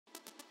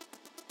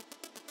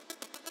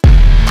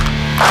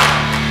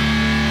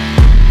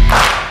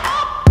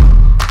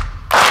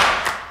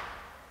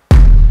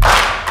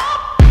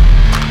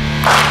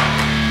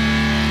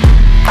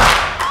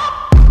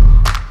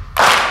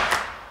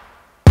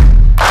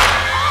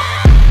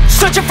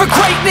searching for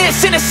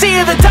greatness in a sea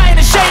of the dying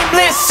and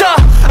shameless,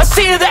 a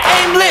sea of the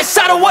aimless.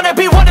 I don't wanna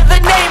be one of the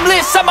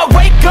nameless. I'ma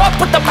wake up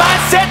with the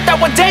mindset that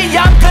one day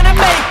I'm gonna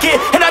make it.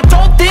 And I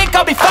don't think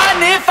I'll be fine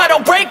if I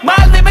don't break my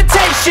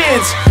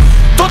limitations.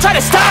 Don't try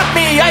to stop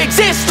me, I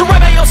exist to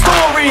write my own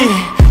story.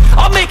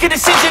 I'll make a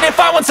decision if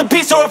I want some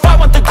peace or if I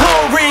want the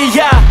glory,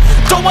 yeah.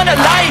 Don't want a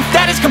life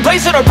that is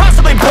complacent or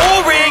possibly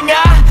boring,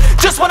 I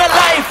just want a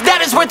life that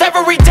is worth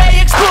every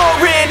day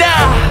exploring,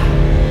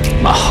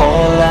 My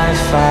whole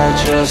life I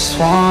just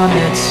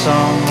wanted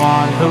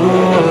someone who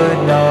would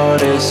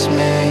notice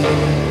me.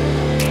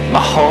 My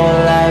whole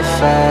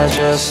life I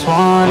just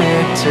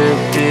wanted to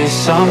be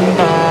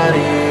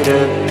somebody to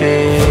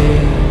be.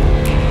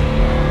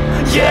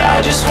 Yeah,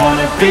 I just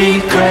wanna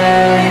be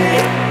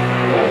great.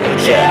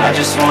 Yeah, I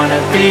just wanna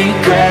be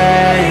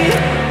great.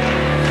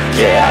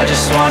 Yeah, I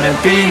just wanna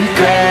be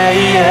great.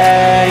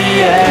 Yeah,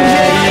 yeah,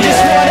 yeah, I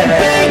just wanna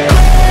be great.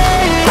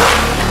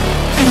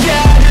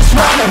 Yeah, I just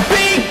wanna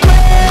be great.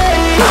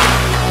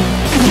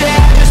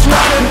 Yeah, I just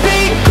wanna be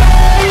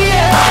great.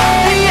 Yeah,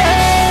 yeah,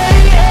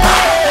 yeah,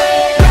 yeah,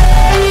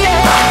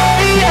 yeah,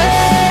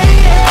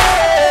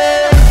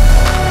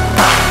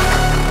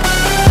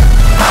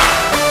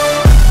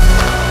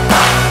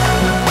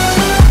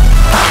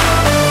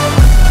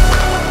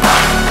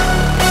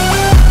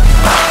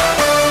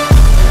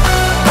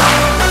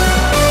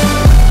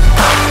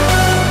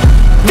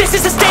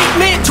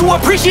 to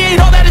appreciate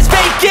all that is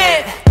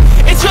vacant.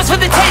 It's just for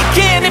the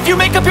taking. If you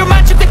make up your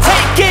mind, you can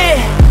take it.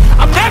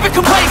 I'm never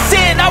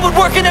complacent. I would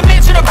work in a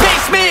mansion or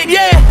basement,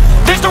 yeah.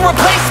 There's no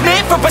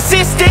replacement for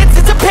persistence,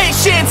 it's a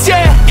patience,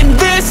 yeah. In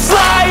this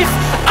life,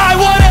 I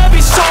wanna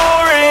be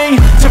soaring,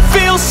 to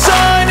feel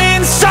sun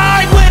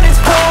inside when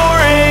it's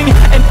pouring.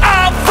 And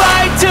I'll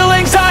fight till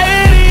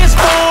anxiety is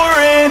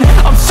foreign.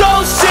 I'm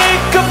so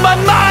sick of my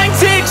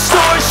mind's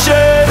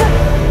extortion.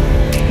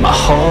 My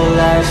whole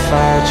life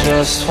I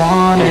just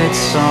wanted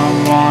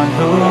someone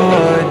who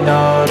would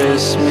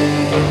notice me.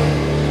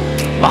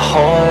 My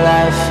whole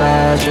life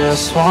I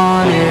just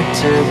wanted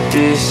to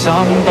be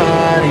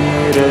somebody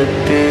to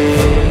be.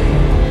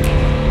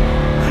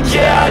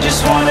 Yeah, I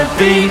just wanna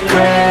be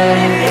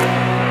great.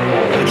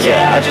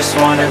 Yeah, I just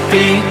wanna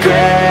be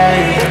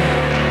great.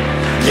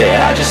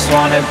 Yeah, I just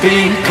wanna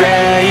be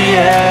great.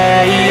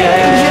 Yeah, yeah,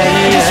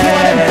 yeah, I just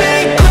wanna be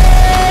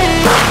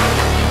great.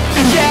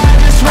 Yeah, I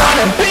just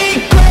wanna be